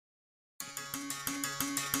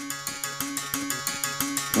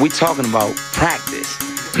we talking about practice.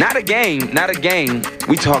 Not a game, not a game.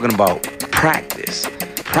 We talking about practice.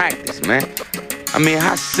 Practice, man. I mean,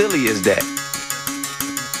 how silly is that?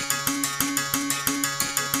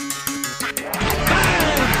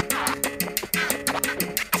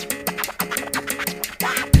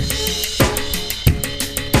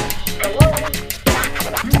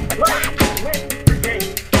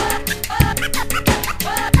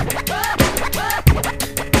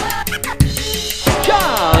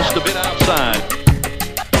 Just a bit outside.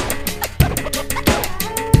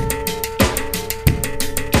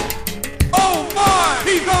 Oh my!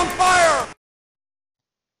 He's on fire!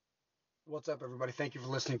 What's up, everybody? Thank you for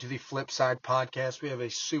listening to the Flip Side Podcast. We have a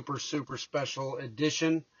super special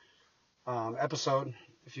edition, episode,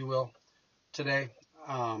 if you will, today.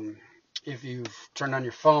 If you've turned on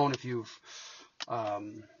your phone, if you've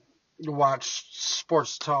watched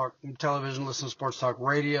sports talk television, listened to sports talk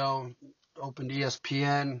radio, opened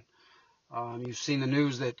ESPN, you've seen the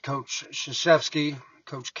news that Coach Krzyzewski,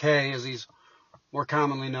 Coach K, as he's more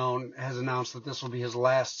commonly known, has announced that this will be his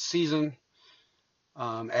last season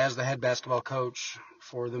as the head basketball coach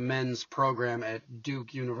for the men's program at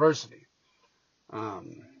Duke University.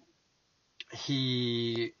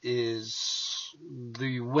 He is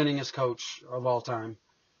the winningest coach of all time.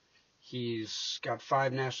 He's got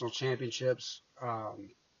 5 national championships,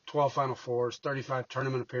 12 Final Fours, 35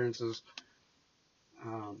 tournament appearances,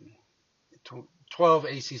 12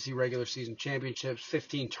 ACC regular season championships,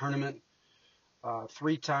 15 tournament,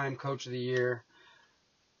 3-time Coach of the Year,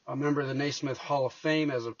 a member of the Naismith Hall of Fame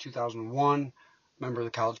as of 2001, member of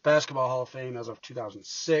the College Basketball Hall of Fame as of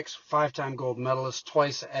 2006, 5-time gold medalist,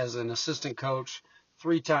 twice as an assistant coach,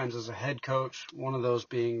 3 times as a head coach, one of those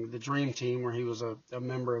being the Dream Team, where he was a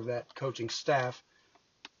member of that coaching staff.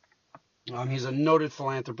 He's a noted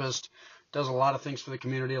philanthropist, does a lot of things for the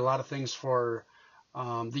community, a lot of things for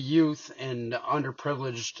the youth and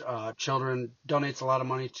underprivileged children, donates a lot of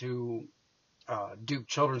money to Duke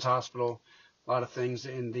Children's Hospital, a lot of things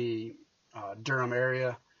in the Durham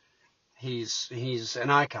area. He's an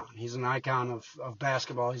icon. He's an icon of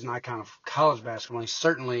basketball. He's an icon of college basketball. He's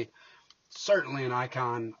certainly an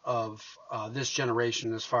icon of this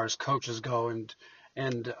generation as far as coaches go and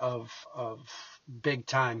of big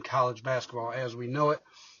time college basketball as we know it.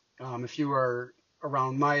 If you are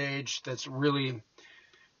around my age, that's really,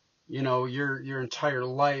 your entire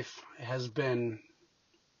life has been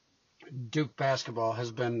Duke basketball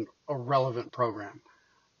has been a relevant program.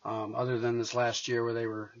 Other than this last year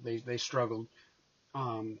where they struggled.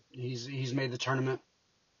 He's made the tournament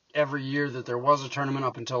every year that there was a tournament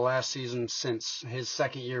up until last season since his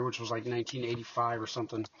second year, which was like 1985 or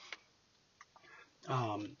something.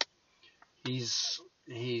 He's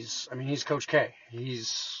Coach K.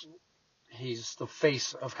 He's the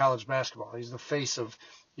face of college basketball.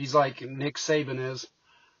 He's like Nick Saban is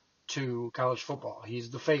to college football. He's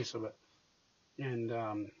the face of it. And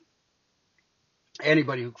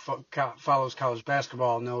anybody who follows college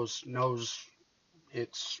basketball knows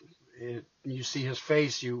you see his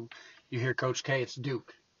face, you hear Coach K, it's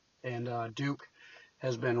Duke. And Duke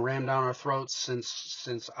has been rammed down our throats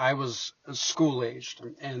since I was school aged.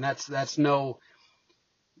 And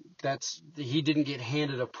he didn't get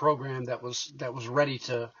handed a program that was ready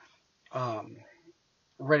to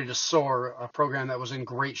soar, a program that was in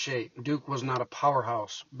great shape. Duke was not a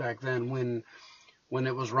powerhouse back then when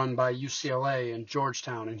it was run by UCLA and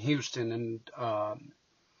Georgetown and Houston and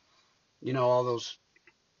all those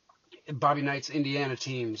Bobby Knight's Indiana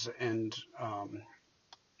teams, and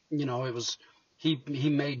it was he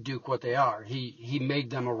made Duke what they are. He made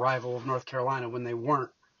them a rival of North Carolina when they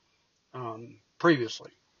weren't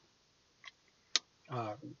previously.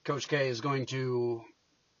 Coach K is going to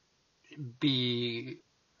be,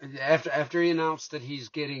 after he announced that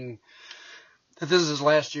that this is his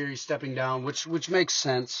last year, he's stepping down, which makes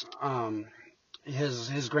sense.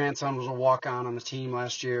 His grandson was a walk-on on the team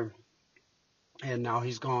last year, and now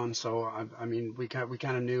he's gone. So we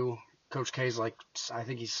kind of knew Coach K's I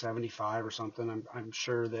think he's 75 or something. I'm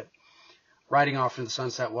sure that riding off into the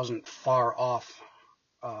sunset wasn't far off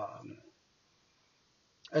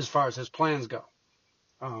as far as his plans go.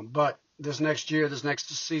 But this next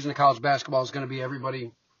season of college basketball is going to be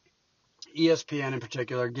everybody, ESPN in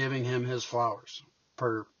particular, giving him his flowers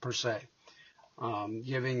per se,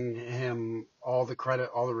 giving him all the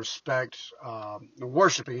credit, all the respect,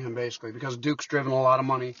 worshiping him basically, because Duke's driven a lot of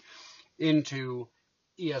money into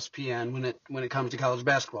ESPN when it comes to college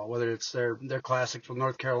basketball, whether it's their classics with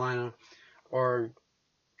North Carolina or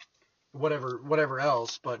whatever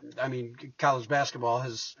else. But college basketball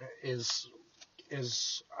is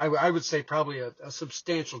I would say probably a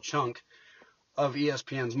substantial chunk of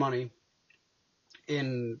ESPN's money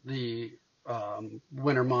in the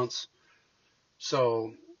winter months.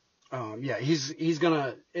 So yeah, it's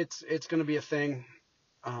gonna be a thing.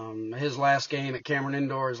 His last game at Cameron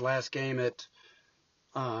Indoor, his last game at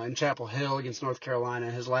in Chapel Hill against North Carolina,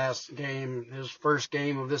 his first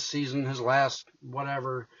game of this season, his last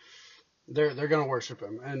whatever. They're gonna worship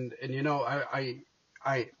him, and you know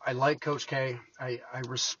I like Coach K. I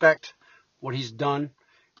respect what he's done,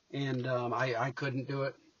 and I couldn't do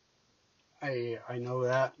it. I know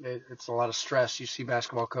that it's a lot of stress. You see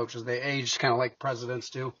basketball coaches, they age kind of like presidents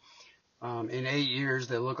do. In 8 years,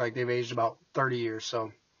 they look like they've aged about 30 years.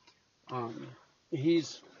 So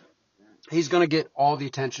he's going to get all the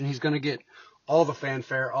attention. He's going to get all the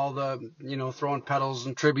fanfare, all the, throwing petals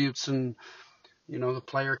and tributes and, the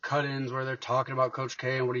player cut-ins where they're talking about Coach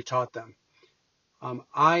K and what he taught them.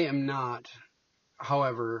 I am not,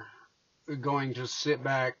 however, going to sit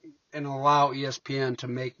back and allow ESPN to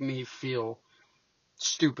make me feel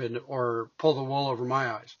stupid or pull the wool over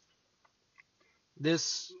my eyes.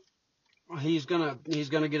 He's gonna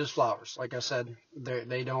get his flowers. Like I said,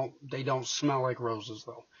 they don't smell like roses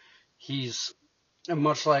though. He's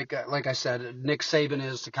much like I said, Nick Saban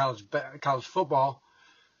is to college football.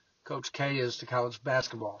 Coach K is to college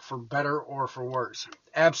basketball, for better or for worse.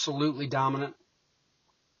 Absolutely dominant.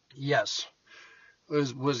 Yes.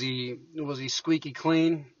 Was he squeaky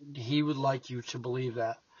clean? He would like you to believe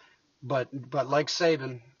that. But like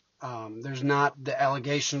Saban, there's not the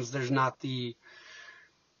allegations, there's not the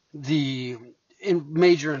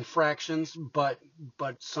major infractions, but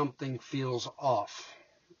something feels off.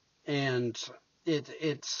 And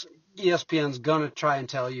it's ESPN's gonna try and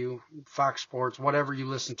tell you, Fox Sports, whatever you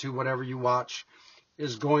listen to, whatever you watch,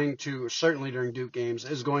 is going to, certainly during Duke games,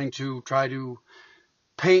 is going to try to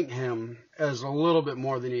paint him as a little bit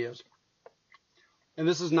more than he is. And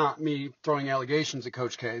this is not me throwing allegations at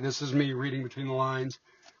Coach K. This is me reading between the lines,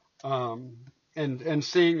 and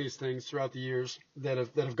seeing these things throughout the years that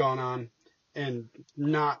have gone on, and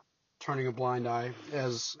not turning a blind eye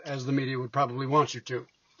as the media would probably want you to.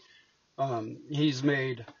 He's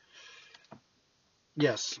made.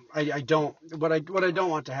 Yes, I don't. What I don't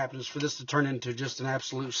want to happen is for this to turn into just an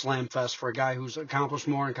absolute slam fest for a guy who's accomplished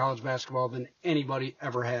more in college basketball than anybody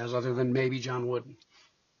ever has, other than maybe John Wooden.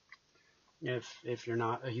 If you're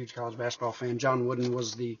not a huge college basketball fan, John Wooden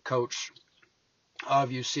was the coach of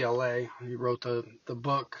UCLA. He wrote the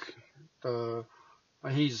book.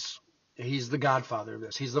 He's the godfather of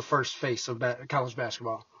this. He's the first face of college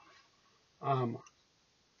basketball.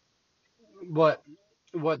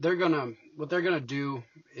 What they're gonna do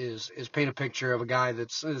is paint a picture of a guy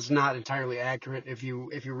that's not entirely accurate. If you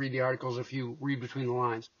read the articles, if you read between the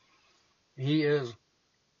lines, he is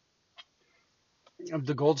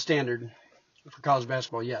the gold standard for college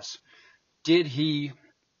basketball. Yes. Did he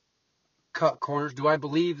cut corners? Do I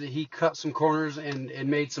believe that he cut some corners and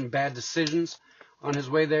made some bad decisions on his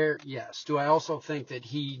way there? Yes. Do I also think that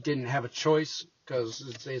he didn't have a choice because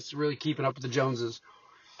it's really keeping up with the Joneses?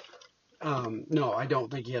 No, I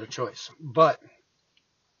don't think he had a choice, but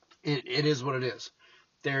it is what it is.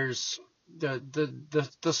 There's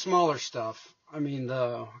the smaller stuff. I mean,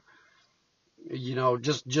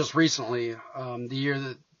 just recently, the year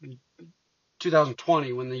that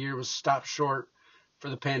 2020, when the year was stopped short for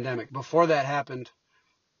the pandemic. Before that happened,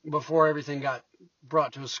 before everything got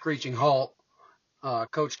brought to a screeching halt,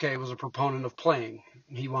 Coach K was a proponent of playing.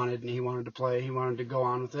 He wanted to play. He wanted to go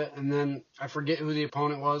on with it. And then I forget who the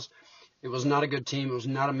opponent was. It was not a good team. It was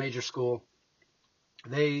not a major school.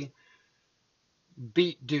 They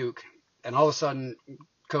beat Duke, and all of a sudden,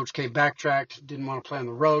 Coach K backtracked, didn't want to play on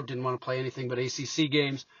the road, didn't want to play anything but ACC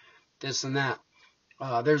games, this and that.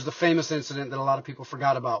 There's the famous incident that a lot of people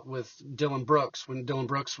forgot about with Dylan Brooks, when Dylan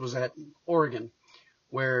Brooks was at Oregon,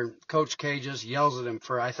 where Coach K just yells at him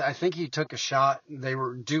for, I think he took a shot.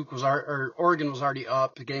 Oregon was already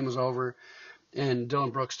up, the game was over, and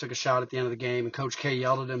Dylan Brooks took a shot at the end of the game, and Coach K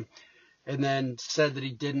yelled at him, and then said that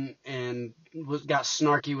he didn't, and got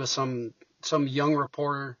snarky with some young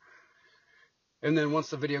reporter. And then once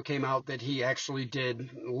the video came out that he actually did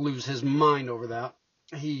lose his mind over that,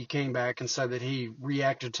 he came back and said that he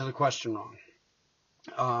reacted to the question wrong.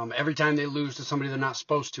 Every time they lose to somebody they're not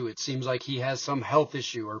supposed to, it seems like he has some health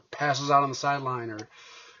issue or passes out on the sideline, or,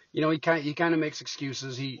 he kind of makes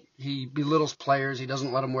excuses. He belittles players. He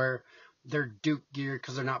doesn't let them wear their Duke gear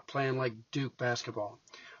because they're not playing like Duke basketball.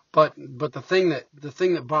 But the thing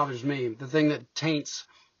that bothers me, the thing that taints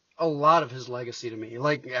a lot of his legacy to me,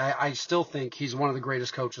 like I still think he's one of the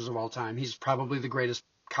greatest coaches of all time. He's probably the greatest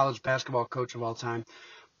college basketball coach of all time.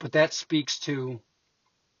 But that speaks to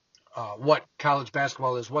what college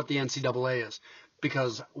basketball is, what the NCAA is.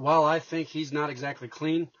 Because while I think he's not exactly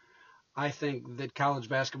clean, I think that college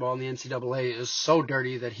basketball and the NCAA is so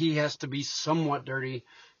dirty that he has to be somewhat dirty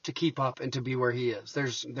to keep up and to be where he is.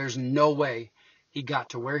 There's no way he got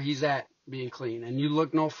to where he's at being clean. And you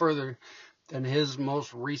look no further than his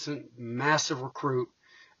most recent massive recruit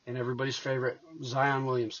and everybody's favorite, Zion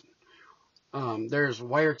Williamson. There's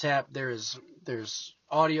wiretap, there's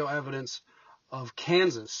audio evidence of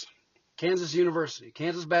Kansas University,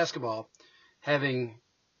 Kansas basketball having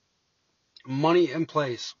money in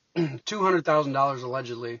place, $200,000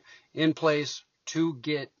 allegedly in place to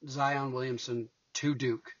get Zion Williamson to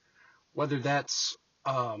Duke, whether that's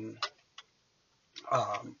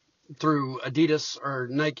through Adidas or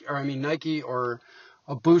Nike or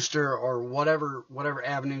a booster or whatever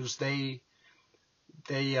avenues they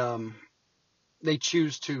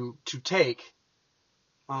choose to take.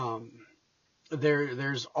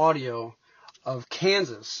 There's audio of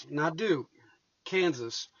Kansas, not Duke,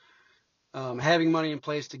 Kansas, having money in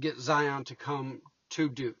place to get Zion to come to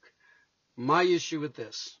Duke. My issue with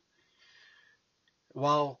this,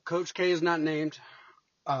 while Coach K is not named,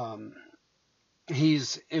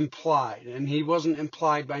 he's implied, and he wasn't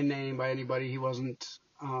implied by name by anybody. He wasn't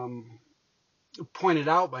pointed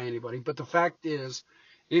out by anybody. But the fact is,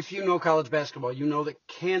 if you know college basketball, you know that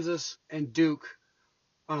Kansas and Duke,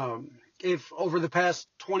 if over the past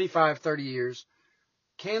 25, 30 years,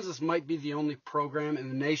 Kansas might be the only program in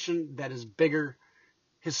the nation that is bigger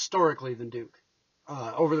historically than Duke.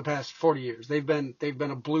 Over the past 40 years, they've been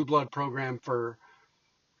a blue blood program for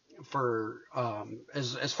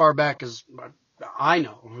as far back as I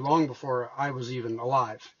know, long before I was even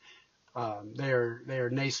alive. They are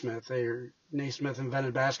Naismith. Naismith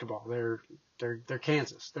invented basketball. They're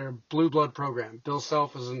Kansas. They're a blue blood program. Bill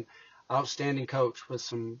Self is an outstanding coach with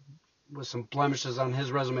some blemishes on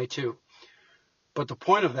his resume too. But the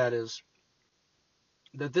point of that is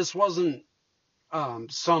that this wasn't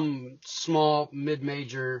some small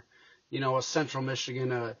mid-major, a Central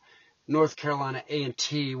Michigan, a North Carolina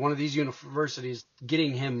A&T, one of these universities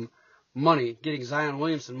getting him money, getting Zion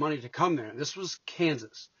Williamson money to come there. This was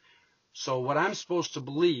Kansas. So what I'm supposed to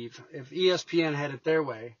believe, if ESPN had it their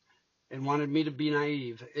way and wanted me to be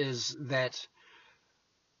naive, is that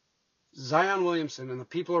Zion Williamson and the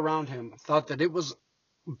people around him thought that it was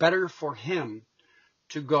better for him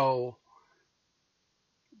to go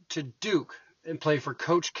to Duke and play for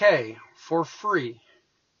Coach K for free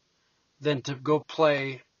than to go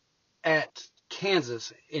play at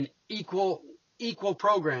Kansas, an equal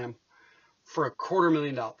program, for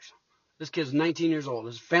 $250,000. This kid's 19 years old.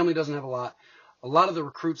 His family doesn't have a lot. A lot of the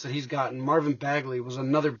recruits that he's gotten, Marvin Bagley was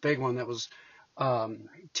another big one that was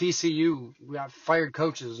TCU. We got fired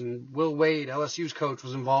coaches, and Will Wade, LSU's coach,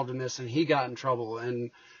 was involved in this, and he got in trouble.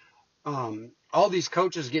 And all these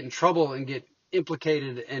coaches get in trouble and get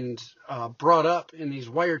implicated and brought up in these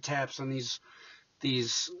wiretaps and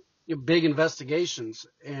these big investigations.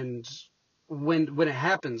 And when it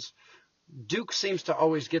happens, Duke seems to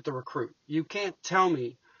always get the recruit. You can't tell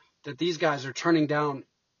me that these guys are turning down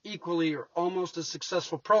equally or almost as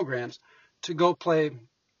successful programs to go play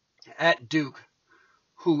at Duke,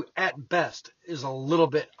 who at best is a little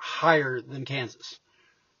bit higher than Kansas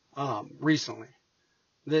recently.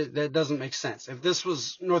 That doesn't make sense. If this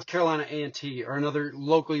was North Carolina A&T or another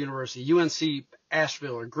local university, UNC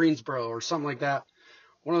Asheville or Greensboro or something like that,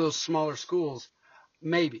 one of those smaller schools,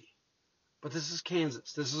 maybe. But this is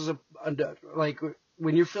Kansas. This is like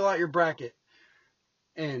when you fill out your bracket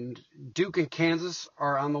and Duke and Kansas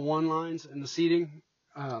are on the one lines in the seeding.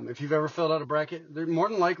 If you've ever filled out a bracket, they're more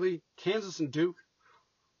than likely Kansas and Duke.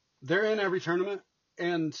 They're in every tournament,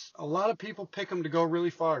 and a lot of people pick them to go really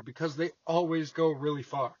far because they always go really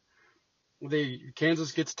far.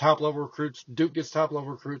 Kansas gets top level recruits, Duke gets top level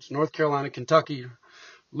recruits, North Carolina, Kentucky,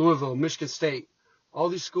 Louisville, Michigan State. All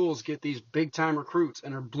these schools get these big-time recruits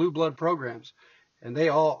and are blue blood programs, and they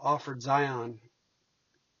all offered Zion.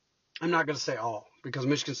 I'm not going to say all, because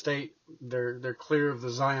Michigan State, they're clear of the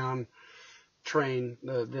Zion train,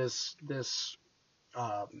 this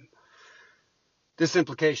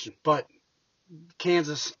implication. But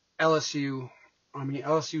Kansas, LSU,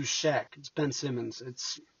 LSU's Shaq, it's Ben Simmons.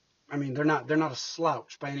 They're not a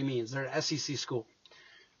slouch by any means. They're an SEC school.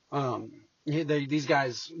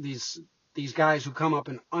 These guys who come up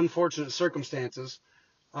in unfortunate circumstances,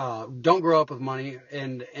 don't grow up with money,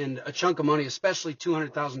 and a chunk of money, especially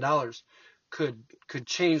 $200,000, could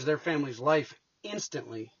change their family's life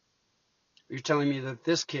instantly. You're telling me that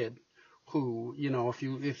this kid, who,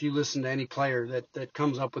 if you listen to any player that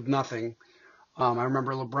comes up with nothing, I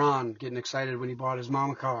remember LeBron getting excited when he bought his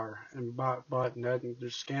mom a car and bought and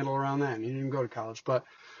there's scandal around that. And he didn't even go to college, but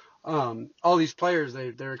all these players,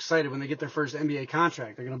 they're excited when they get their first NBA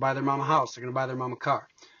contract. They're going to buy their mom a house. They're going to buy their mom a car.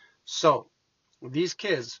 So these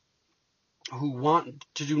kids who want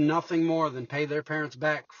to do nothing more than pay their parents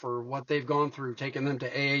back for what they've gone through, taking them to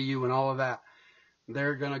AAU and all of that,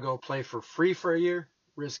 they're going to go play for free for a year,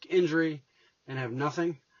 risk injury, and have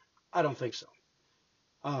nothing? I don't think so.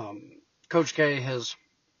 Coach K has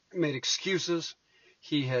made excuses.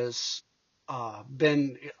 He has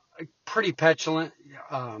been pretty petulant.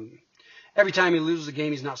 Every time he loses a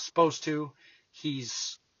game he's not supposed to,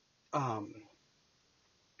 he's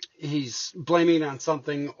blaming it on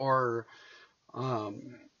something, or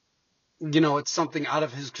it's something out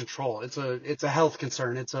of his control. It's a health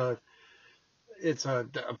concern. It's a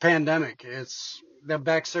pandemic. It's that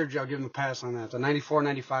back surgery. I'll give him a pass on that. The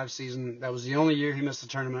 94-95 season, that was the only year he missed the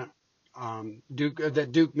tournament.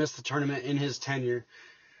 Duke missed the tournament in his tenure.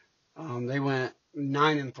 They went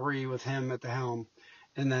 9-3 with him at the helm,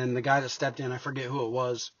 and then the guy that stepped in, I forget who it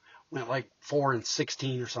was, went like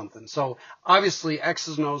 4-16 or something. So obviously,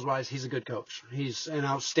 X's and O's wise, he's a good coach. He's an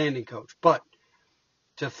outstanding coach. But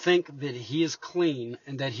to think that he is clean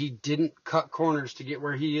and that he didn't cut corners to get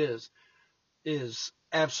where he is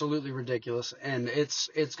absolutely ridiculous, and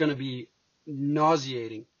it's going to be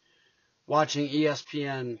nauseating watching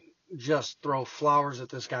ESPN just throw flowers at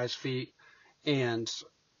this guy's feet and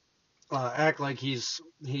act like he's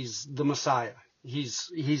the Messiah.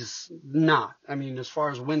 He's not. I mean, as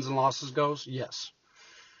far as wins and losses goes, yes.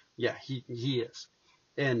 Yeah, he is.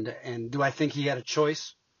 And do I think he had a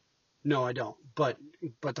choice? No, I don't. But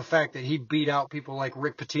the fact that he beat out people like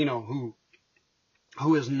Rick Pitino,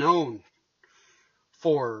 who is known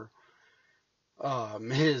for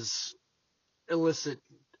his illicit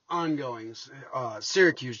ongoings,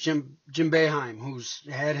 Syracuse, Jim Boeheim, who's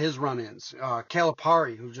had his run-ins,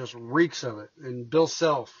 Calipari, who just reeks of it, and Bill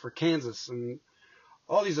Self for Kansas, and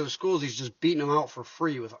all these other schools, he's just beating them out for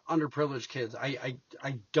free with underprivileged kids. I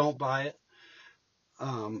don't buy it.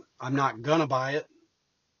 I'm not gonna buy it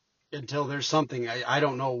until there's something. I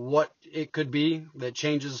don't know what it could be that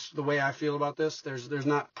changes the way I feel about this. There's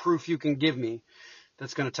not proof you can give me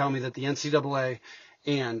that's going to tell me that the NCAA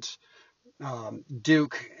and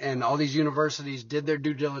Duke and all these universities did their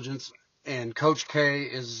due diligence, and Coach K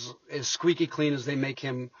is squeaky clean as they make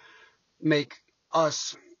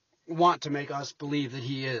us want to make us believe that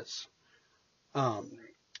he is.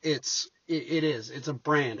 It's a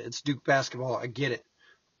brand. It's Duke basketball. I get it.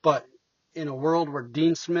 But in a world where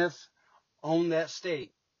Dean Smith owned that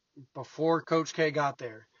state before Coach K got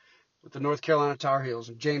there, with the North Carolina Tar Heels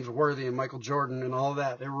and James Worthy and Michael Jordan and all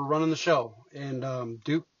that, they were running the show, and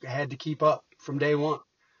Duke had to keep up from day one.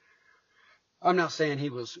 I'm not saying he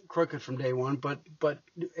was crooked from day one, but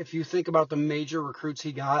if you think about the major recruits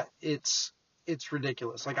he got, it's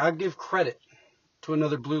ridiculous. Like, I give credit to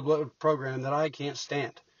another blue blood program that I can't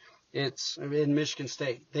stand. It's in Michigan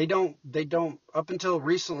State. They don't up until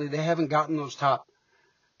recently, they haven't gotten those top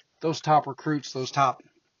recruits, those top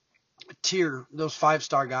tier, those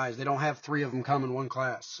 5-star guys. They don't have 3 of them come in one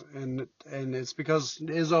class, and it's because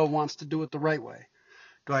Izzo wants to do it the right way.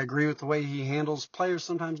 Do I agree with the way he handles players?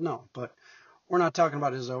 Sometimes no, but we're not talking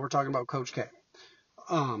about Izzo. We're talking about Coach K.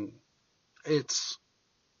 It's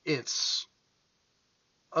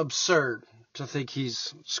absurd to think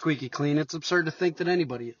he's squeaky clean. It's absurd to think that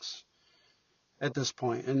anybody is at this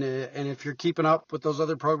point. And if you're keeping up with those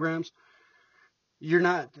other programs, you're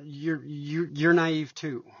naive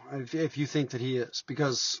too, if you think that he is,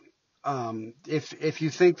 because if you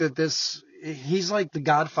think that he's like the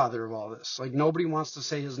godfather of all this. Like, nobody wants to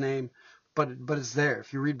say his name, but it's there.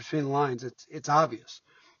 If you read between the lines, it's obvious.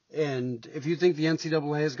 And if you think the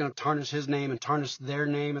NCAA is going to tarnish his name and tarnish their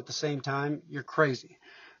name at the same time, you're crazy.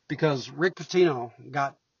 Because Rick Pitino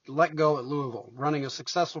got let go at Louisville, running a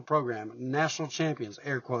successful program, national champions,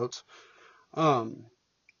 air quotes,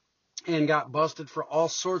 and got busted for all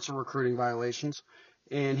sorts of recruiting violations.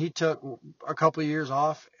 And he took a couple of years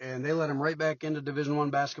off, and they let him right back into Division I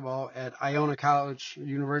basketball at Iona College,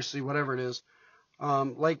 University, whatever it is.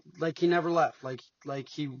 Like he never left, like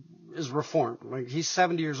he is reformed. Like, he's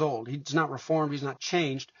 70 years old. He's not reformed. He's not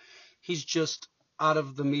changed. He's just out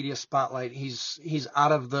of the media spotlight. He's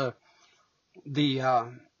out of the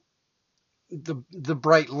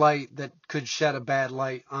bright light that could shed a bad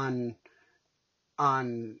light on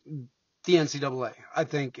the NCAA. I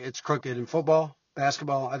think it's crooked in football,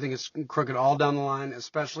 basketball. I think it's crooked all down the line,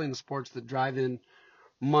 especially in the sports that drive in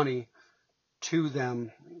money to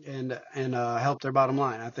them and help their bottom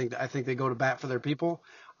line. I think they go to bat for their people.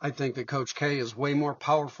 I think that Coach K is way more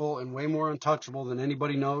powerful and way more untouchable than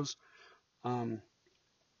anybody knows.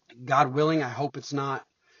 God willing, I hope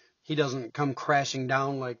he doesn't come crashing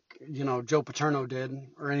down like, Joe Paterno did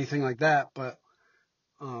or anything like that. But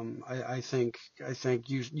I think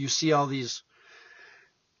you see all these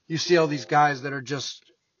guys that are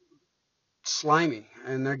just slimy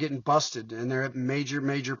and they're getting busted and they're at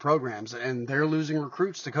major programs and they're losing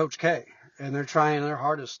recruits to Coach K and they're trying their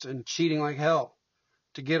hardest and cheating like hell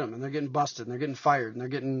to get them, and they're getting busted and they're getting fired and they're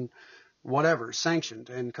getting whatever sanctioned,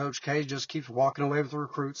 and Coach K just keeps walking away with the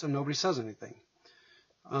recruits and nobody says anything.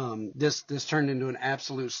 This turned into an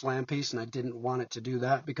absolute slam piece, and I didn't want it to do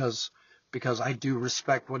that because I do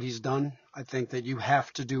respect what he's done. I think that you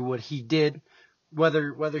have to do what he did,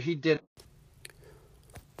 whether he did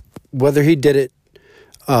it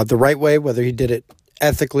the right way, whether he did it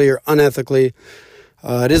ethically or unethically.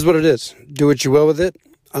 It is what it is. Do what you will with it.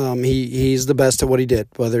 He's the best at what he did,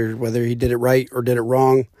 whether he did it right or did it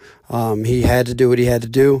wrong. He had to do what he had to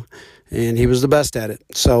do, and he was the best at it.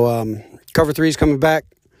 So Cover 3 is coming back.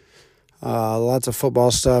 Lots of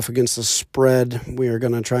football stuff against the spread. We are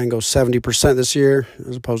going to try and go 70% this year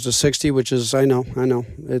as opposed to 60, which is, I know,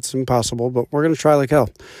 it's impossible, but we're going to try like hell.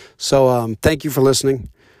 So thank you for listening.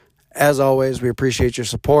 As always, we appreciate your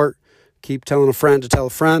support. Keep telling a friend to tell a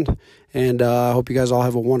friend, and I hope you guys all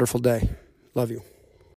have a wonderful day. Love you.